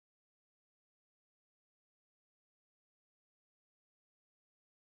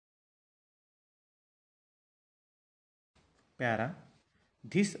Para.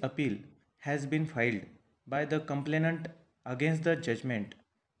 This appeal has been filed by the complainant against the judgment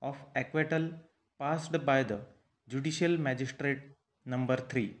of acquittal passed by the Judicial Magistrate number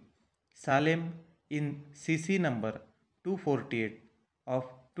 3, Salem in CC number 248 of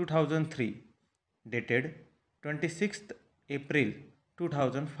 2003, dated 26th April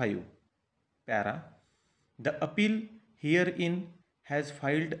 2005. Para. The appeal herein has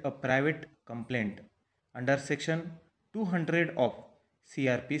filed a private complaint under section 200 of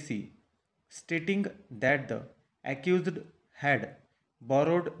CRPC stating that the accused had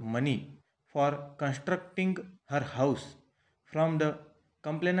borrowed money for constructing her house from the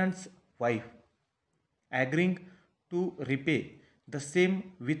complainant's wife, agreeing to repay the same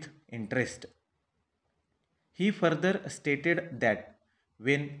with interest. He further stated that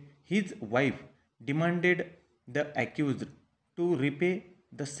when his wife demanded the accused to repay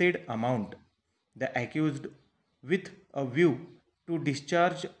the said amount, the accused, with a view to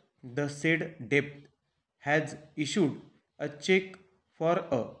discharge the said debt, has issued a check for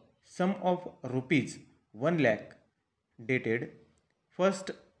a sum of rupees 1 lakh dated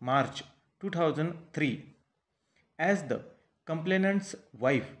 1st March 2003. As the complainant's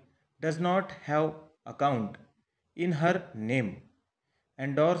wife does not have account in her name,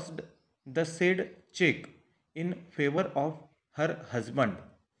 endorsed the said check in favor of her husband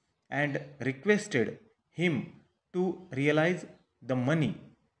and requested him to realize the money.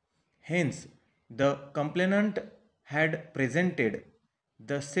 Hence, the complainant had presented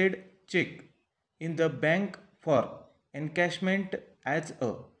the said check in the bank for encashment as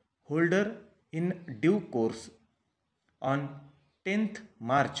a holder in due course on 10th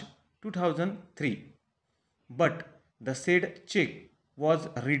March 2003, but the said check was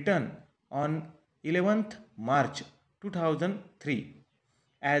returned on 11th March 2003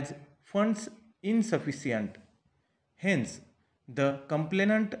 as funds insufficient. Hence, the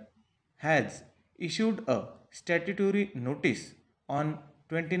complainant has issued a statutory notice on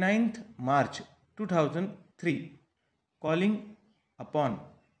 29th March 2003 calling upon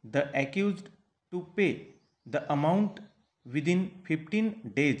the accused to pay the amount within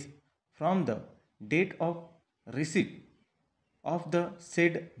 15 days from the date of receipt of the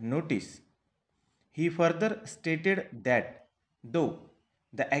said notice. He further stated that though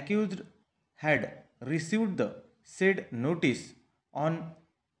the accused had received the said notice on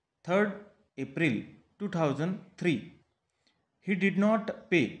 3rd April 2003, he did not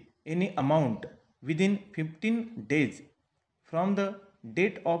pay any amount within 15 days from the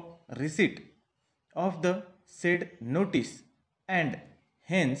date of receipt of the said notice, and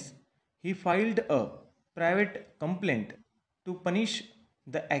hence he filed a private complaint to punish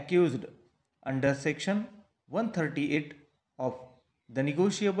the accused under section 138 of the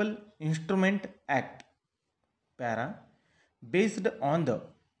Negotiable Instrument Act. Para. Based on the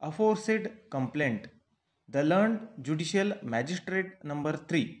aforesaid complaint, the learned Judicial Magistrate number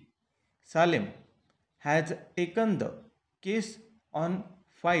 3, Salem, has taken the case on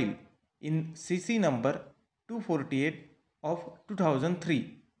file in CC number 248 of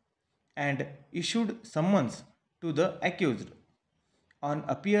 2003 and issued summons to the accused. On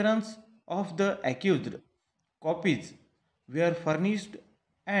appearance of the accused, copies were furnished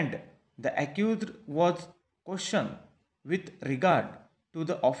and the accused was questioned with regard to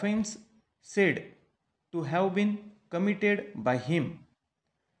the offence said to have been committed by him.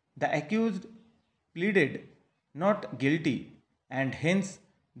 The accused pleaded not guilty, and hence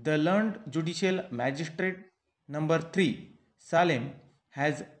the learned Judicial Magistrate number 3, Salem,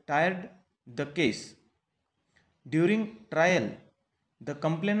 has tried the case. During trial, the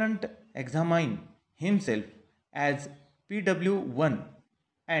complainant examined himself as PW1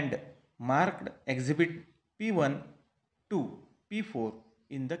 and marked Exhibit P1 to P4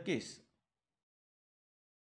 in the case.